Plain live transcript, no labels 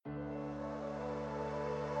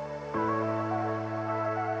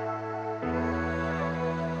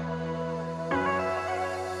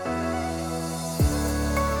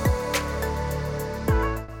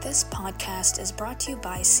podcast is brought to you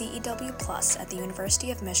by CEW Plus at the University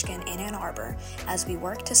of Michigan in Ann Arbor as we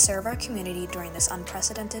work to serve our community during this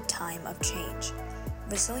unprecedented time of change.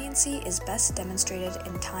 Resiliency is best demonstrated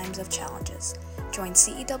in times of challenges. Join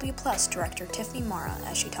CEW Plus Director Tiffany Mara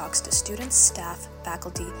as she talks to students, staff,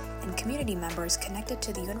 faculty, and community members connected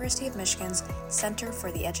to the University of Michigan's Center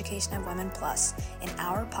for the Education of Women Plus in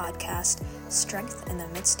our podcast, Strength in the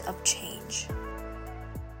Midst of Change.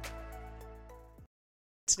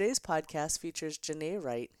 Today's podcast features Janae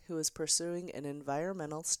Wright, who is pursuing an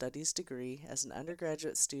environmental studies degree as an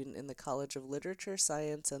undergraduate student in the College of Literature,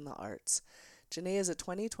 Science, and the Arts. Janae is a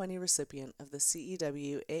 2020 recipient of the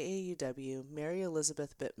CEW AAUW Mary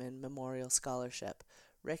Elizabeth Bittman Memorial Scholarship,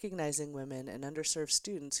 recognizing women and underserved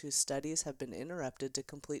students whose studies have been interrupted to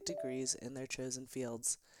complete degrees in their chosen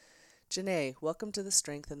fields. Janae, welcome to the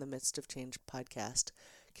Strength in the Midst of Change podcast.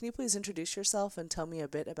 Can you please introduce yourself and tell me a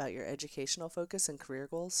bit about your educational focus and career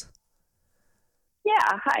goals? Yeah,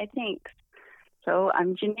 hi, thanks. So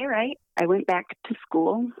I'm Janae Wright. I went back to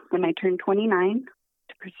school when I turned 29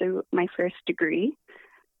 to pursue my first degree.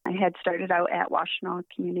 I had started out at Washtenaw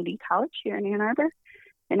Community College here in Ann Arbor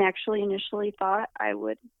and actually initially thought I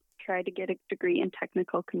would try to get a degree in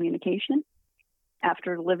technical communication.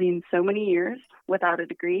 After living so many years without a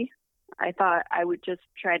degree, I thought I would just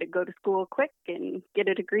try to go to school quick and get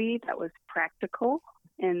a degree that was practical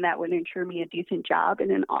and that would ensure me a decent job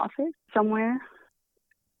in an office somewhere.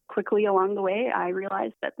 Quickly along the way, I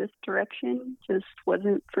realized that this direction just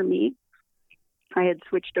wasn't for me. I had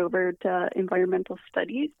switched over to environmental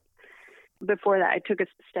studies. Before that, I took a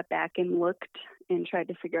step back and looked and tried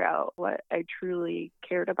to figure out what I truly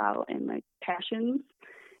cared about and my passions.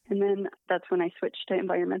 And then that's when I switched to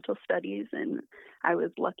environmental studies, and I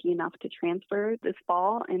was lucky enough to transfer this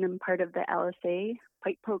fall, and I'm part of the LSA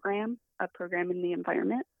PIPE program, a program in the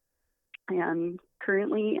environment. And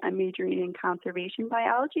currently I'm majoring in conservation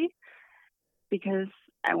biology because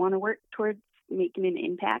I want to work towards making an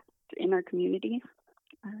impact in our community.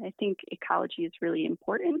 I think ecology is really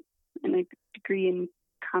important, and a degree in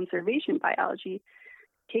conservation biology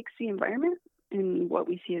takes the environment and what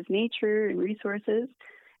we see as nature and resources,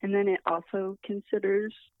 and then it also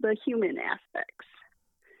considers the human aspects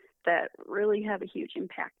that really have a huge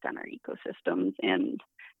impact on our ecosystems and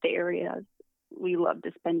the areas we love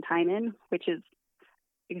to spend time in, which is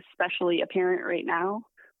especially apparent right now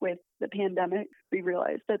with the pandemic. We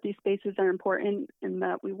realize that these spaces are important and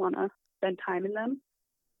that we want to spend time in them.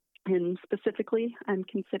 And specifically, I'm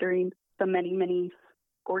considering the many, many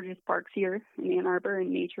gorgeous parks here in Ann Arbor and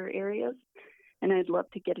nature areas. And I'd love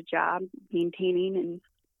to get a job maintaining and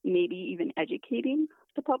maybe even educating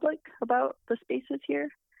the public about the spaces here.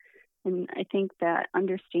 And I think that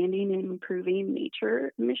understanding and improving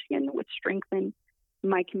nature in Michigan would strengthen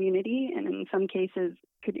my community and in some cases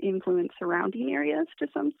could influence surrounding areas to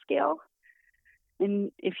some scale.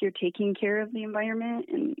 And if you're taking care of the environment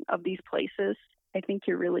and of these places, I think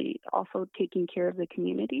you're really also taking care of the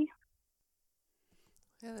community.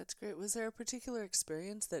 Yeah, that's great. Was there a particular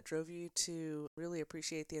experience that drove you to really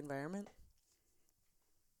appreciate the environment?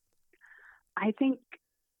 I think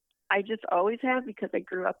I just always have, because I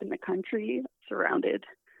grew up in the country surrounded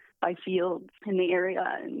by fields in the area.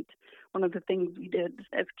 And one of the things we did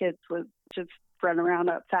as kids was just run around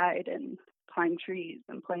outside and climb trees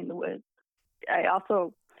and play in the woods. I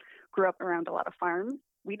also grew up around a lot of farms.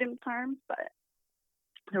 We didn't farm, but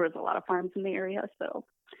there was a lot of farms in the area. So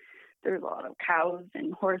there was a lot of cows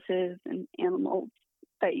and horses and animals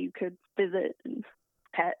that you could visit and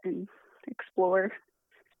pet and explore.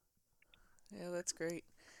 Yeah, that's great.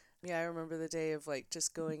 Yeah, I remember the day of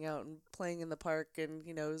just going out and playing in the park and,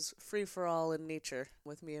 it was free for all in nature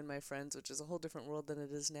with me and my friends, which is a whole different world than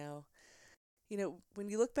it is now. When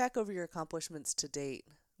you look back over your accomplishments to date,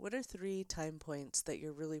 what are 3 time points that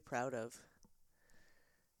you're really proud of?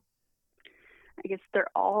 I guess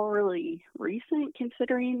they're all really recent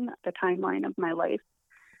considering the timeline of my life.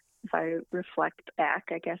 If I reflect back,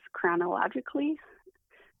 I guess chronologically,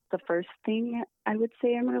 the first thing I would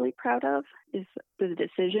say I'm really proud of is the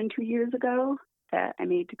decision 2 years ago that I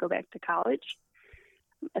made to go back to college.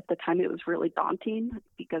 At the time, it was really daunting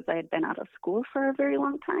because I had been out of school for a very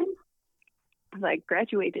long time. I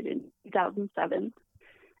graduated in 2007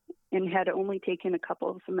 and had only taken a couple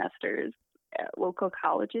of semesters at local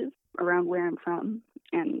colleges around where I'm from.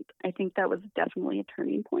 And I think that was definitely a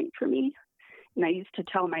turning point for me. And I used to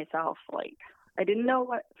tell myself, I didn't know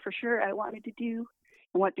what for sure I wanted to do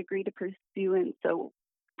and what degree to pursue, and so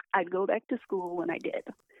I'd go back to school when I did.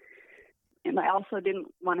 And I also didn't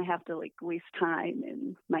want to have to waste time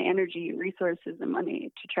and my energy and resources and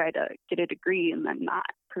money to try to get a degree and then not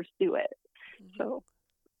pursue it. Mm-hmm. So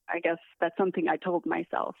I guess that's something I told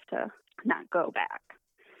myself to not go back.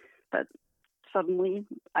 But suddenly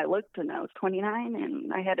I looked and I was 29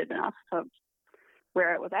 and I had enough of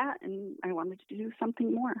where I was at and I wanted to do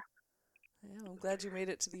something more. Yeah, I'm glad you made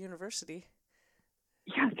it to the university.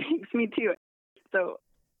 Yeah, thanks, me too. So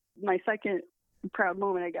my second proud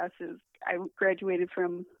moment, I guess, is I graduated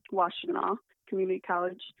from Washtenaw Community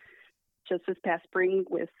College just this past spring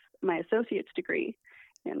with my associate's degree.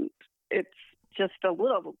 And it's just a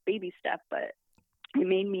little baby step, but it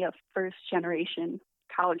made me a first-generation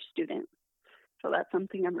college student. So that's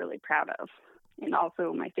something I'm really proud of. And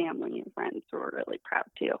also my family and friends were really proud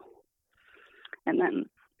too. And then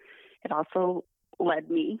it also led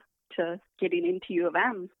me to getting into U of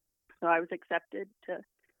M. So I was accepted to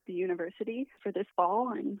the university for this fall,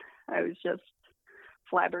 and I was just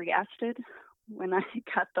flabbergasted when I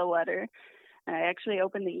got the letter. And I actually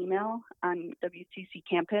opened the email on WCC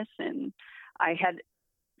campus, and I had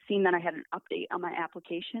seen that I had an update on my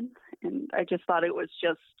application, and I just thought it was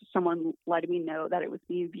just someone letting me know that it was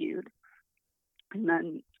being viewed. And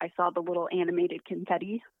then I saw the little animated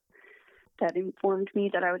confetti that informed me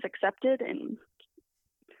that I was accepted, and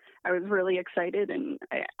I was really excited, and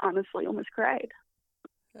I honestly almost cried.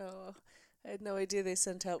 Oh, I had no idea they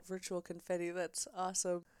sent out virtual confetti. That's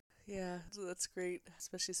awesome. Yeah, that's great,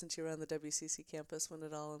 especially since you were on the WCC campus when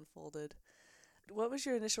it all unfolded. What was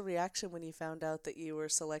your initial reaction when you found out that you were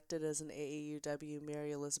selected as an AAUW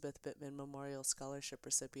Mary Elizabeth Bittman Memorial Scholarship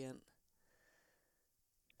recipient?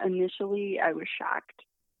 Initially, I was shocked,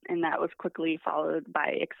 and that was quickly followed by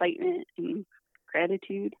excitement and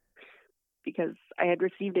gratitude, because I had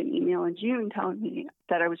received an email in June telling me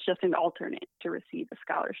that I was just an alternate to receive a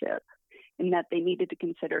scholarship and that they needed to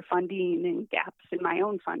consider funding and gaps in my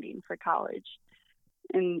own funding for college.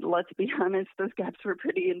 And let's be honest, those gaps were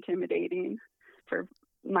pretty intimidating for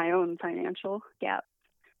my own financial gap.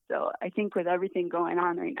 So I think with everything going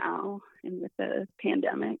on right now and with the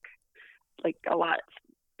pandemic, like a lot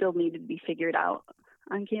still needed to be figured out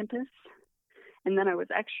on campus. And then I was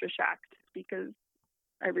extra shocked because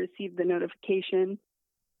I received the notification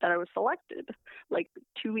that I was selected like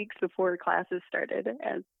 2 weeks before classes started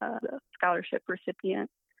as a scholarship recipient.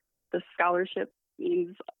 The scholarship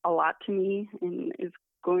means a lot to me and is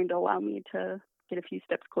going to allow me to get a few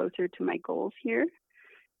steps closer to my goals here.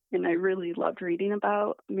 And I really loved reading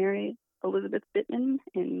about Mary Elizabeth Bittman,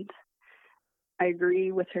 and I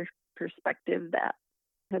agree with her perspective that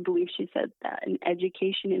I believe she said that an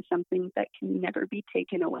education is something that can never be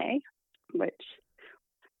taken away, which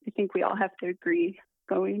I think we all have to agree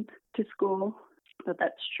going to school that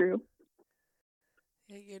that's true.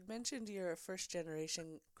 Yeah, you had mentioned you're a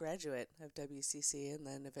first-generation graduate of WCC, and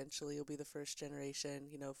then eventually you'll be the first-generation,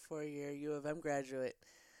 four-year U of M graduate.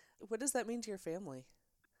 What does that mean to your family?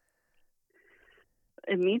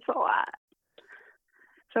 It means a lot.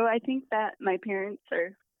 So I think that my parents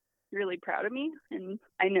are really proud of me, and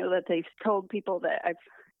I know that they've told people that I've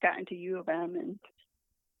gotten to U of M, and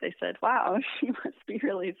they said, wow, she must be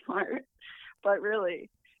really smart. But really,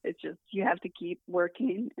 it's just you have to keep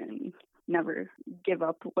working and never give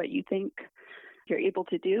up what you think you're able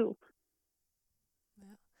to do.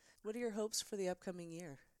 Yeah. What are your hopes for the upcoming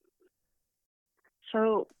year?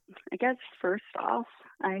 So I guess first off,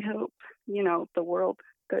 I hope, the world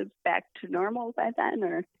goes back to normal by then,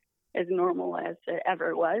 or as normal as it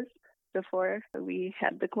ever was before we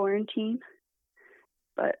had the quarantine.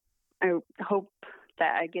 But I hope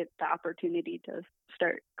that I get the opportunity to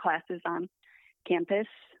start classes on campus.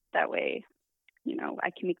 That way, I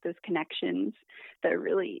can make those connections that are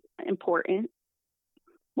really important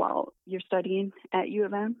while you're studying at U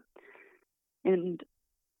of M. And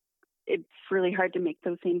it's really hard to make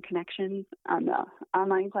those same connections on the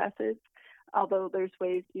online classes, although there's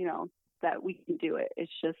ways, that we can do it.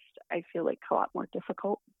 It's just, I feel like a lot more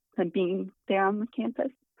difficult than being there on the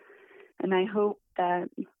campus. And I hope that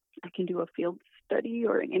I can do a field study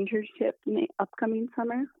or an internship in the upcoming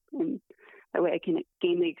summer. And that way I can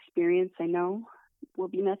gain the experience I know will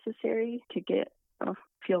be necessary to get a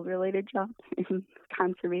field-related job in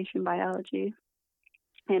conservation biology.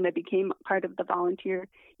 And I became part of the volunteer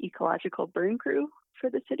ecological burn crew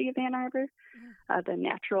for the city of Ann Arbor, the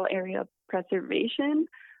natural area preservation,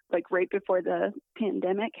 like right before the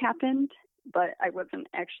pandemic happened. But I wasn't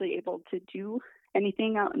actually able to do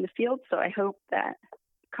anything out in the field. So I hope that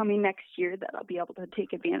coming next year that I'll be able to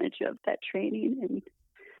take advantage of that training and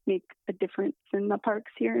make a difference in the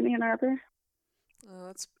parks here in Ann Arbor. Oh,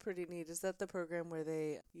 that's pretty neat. Is that the program where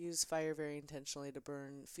they use fire very intentionally to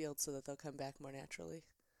burn fields so that they'll come back more naturally?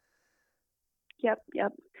 Yep.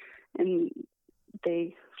 And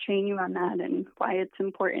they train you on that and why it's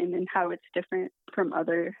important and how it's different from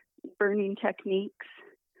other burning techniques.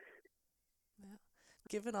 Yeah.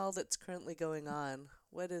 Given all that's currently going on,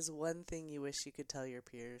 what is one thing you wish you could tell your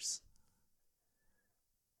peers?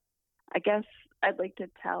 I guess I'd like to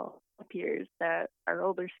tell peers that are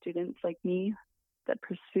older students like me that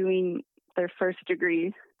pursuing their first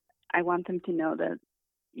degree, I want them to know that,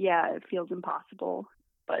 yeah, it feels impossible,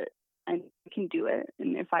 but I can do it.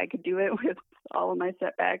 And if I could do it with all of my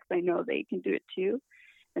setbacks, I know they can do it too.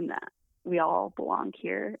 And that we all belong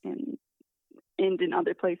here and in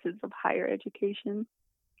other places of higher education.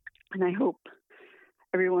 And I hope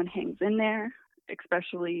everyone hangs in there,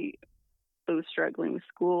 especially those struggling with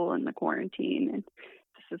school and the quarantine. And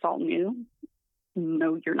this is all new.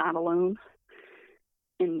 No, you're not alone.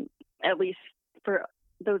 And at least for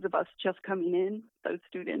those of us just coming in, those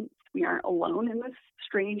students, we aren't alone in this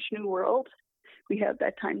strange new world. We have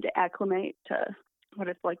that time to acclimate to what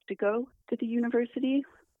it's like to go to the university.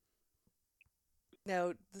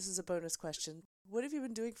 Now, this is a bonus question. What have you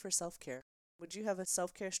been doing for self-care? Would you have a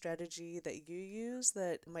self-care strategy that you use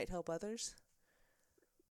that might help others?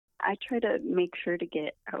 I try to make sure to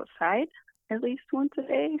get outside at least once a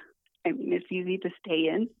day. I mean, it's easy to stay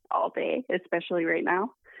in all day, especially right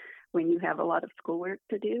now when you have a lot of schoolwork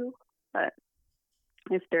to do. But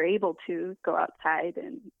if they're able to go outside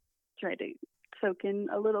and try to soak in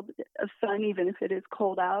a little bit of sun, even if it is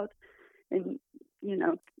cold out, and, you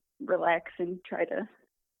know, relax and try to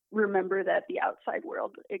remember that the outside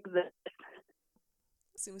world exists.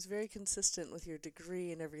 Seems very consistent with your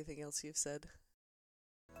degree and everything else you've said.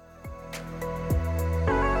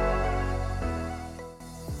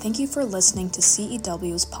 Thank you for listening to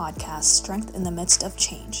CEW's podcast, Strength in the Midst of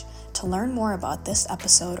Change. To learn more about this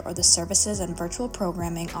episode or the services and virtual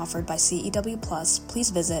programming offered by CEW Plus, please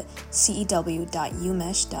visit cew.umich.edu.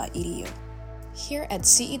 Here at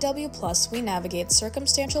CEW Plus, we navigate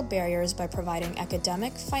circumstantial barriers by providing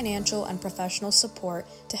academic, financial, and professional support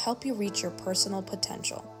to help you reach your personal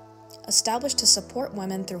potential. Established to support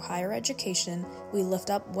women through higher education, we lift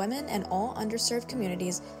up women and all underserved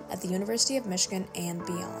communities at the University of Michigan and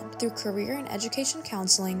beyond. Through career and education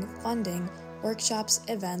counseling, funding, workshops,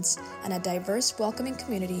 events, and a diverse, welcoming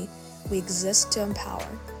community, we exist to empower.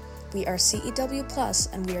 We are CEW Plus,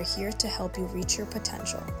 and we are here to help you reach your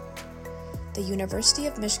potential. The University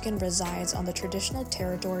of Michigan resides on the traditional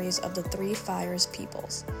territories of the Three Fires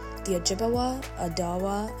peoples, the Ojibwa,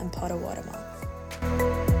 Odawa, and Potawatomi.